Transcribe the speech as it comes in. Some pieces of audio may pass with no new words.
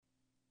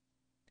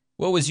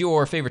What was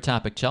your favorite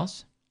topic,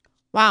 Chels?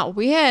 Wow,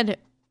 we had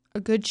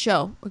a good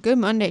show, a good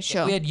Monday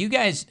show. We had you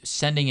guys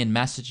sending in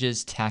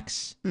messages,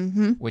 texts,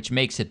 which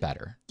makes it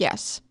better.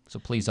 Yes. So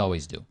please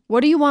always do.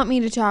 What do you want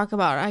me to talk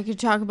about? I could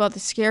talk about the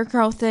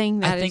scarecrow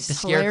thing. I think the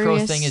scarecrow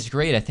thing is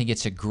great. I think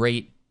it's a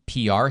great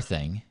PR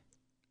thing.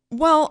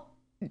 Well,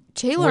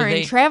 Taylor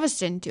and Travis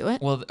didn't do it.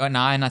 Well, no,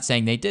 I'm not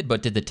saying they did,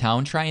 but did the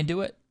town try and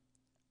do it?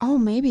 Oh,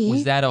 maybe.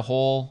 Was that a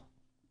whole...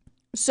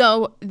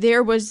 So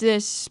there was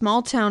this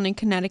small town in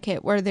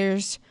Connecticut where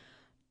there's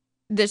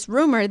this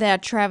rumor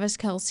that Travis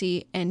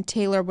Kelce and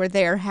Taylor were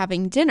there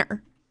having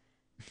dinner.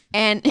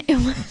 And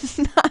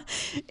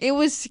it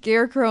was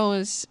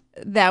scarecrows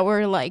that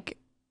were like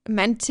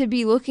meant to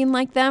be looking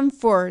like them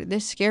for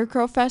this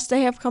Scarecrow Fest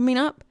they have coming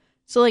up.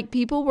 So like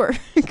people were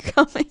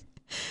coming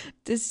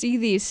to see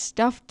these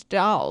stuffed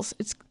dolls.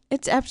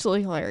 It's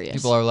absolutely hilarious.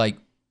 People are like,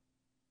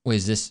 "Wait,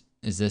 is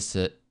this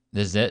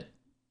it?"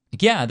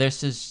 Yeah,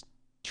 this is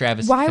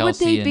Travis Kelce. Why would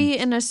they be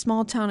in a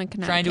small town in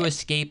Connecticut? Trying to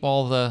escape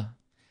all the...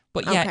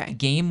 But yeah, Okay.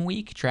 game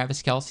week,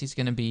 Travis Kelce's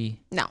going to be...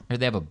 No. Or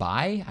they have a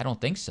bye? I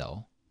don't think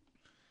so.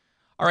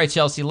 All right,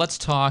 Chelsea, let's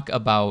talk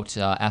about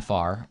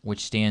FR,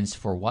 which stands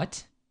for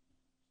what?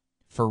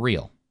 For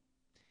real.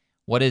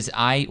 What is it,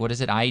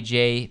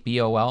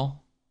 IJBOL?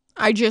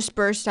 I just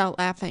burst out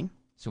laughing.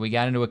 So we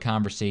got into a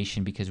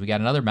conversation because we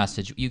got another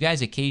message. You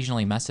guys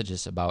occasionally message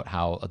us about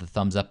how the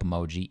thumbs up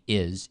emoji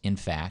is, in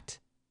fact,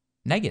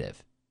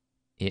 negative.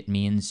 It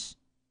means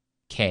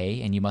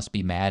K, and you must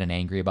be mad and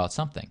angry about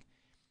something.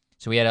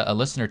 So we had a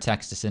listener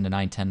text us into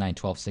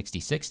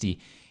 910-912-6060,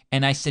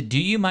 and I said, do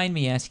you mind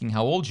me asking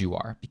how old you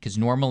are? Because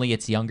normally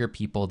it's younger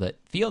people that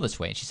feel this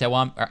way. And she said,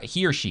 well,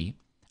 he or she,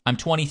 I'm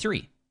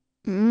 23.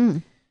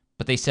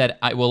 But they said,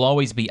 I will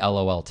always be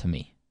LOL to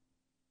me.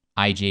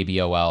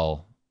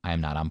 IJBOL, I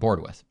am not on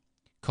board with.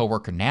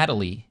 Coworker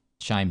Natalie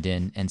chimed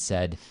in and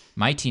said,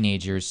 my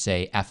teenagers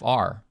say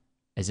FR,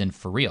 as in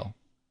for real,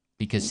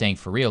 because saying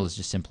for real is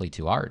just simply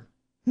too hard.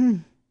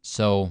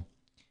 So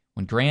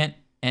when Grant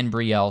and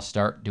Brielle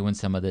start doing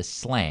some of this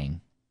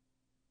slang,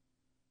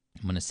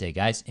 I'm going to say,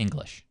 guys,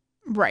 English.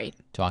 Right.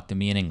 Talk to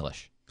me in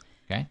English.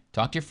 Okay?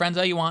 Talk to your friends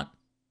how you want.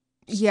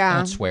 Yeah.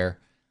 Don't swear.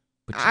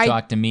 But you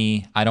talk to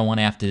me, I don't want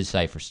to have to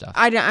decipher stuff.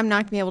 I'm not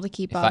going to be able to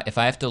keep up. If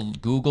I have to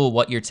Google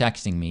what you're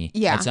texting me,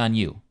 that's on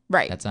you.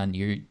 Right. That's on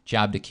your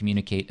job to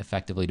communicate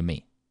effectively to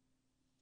me.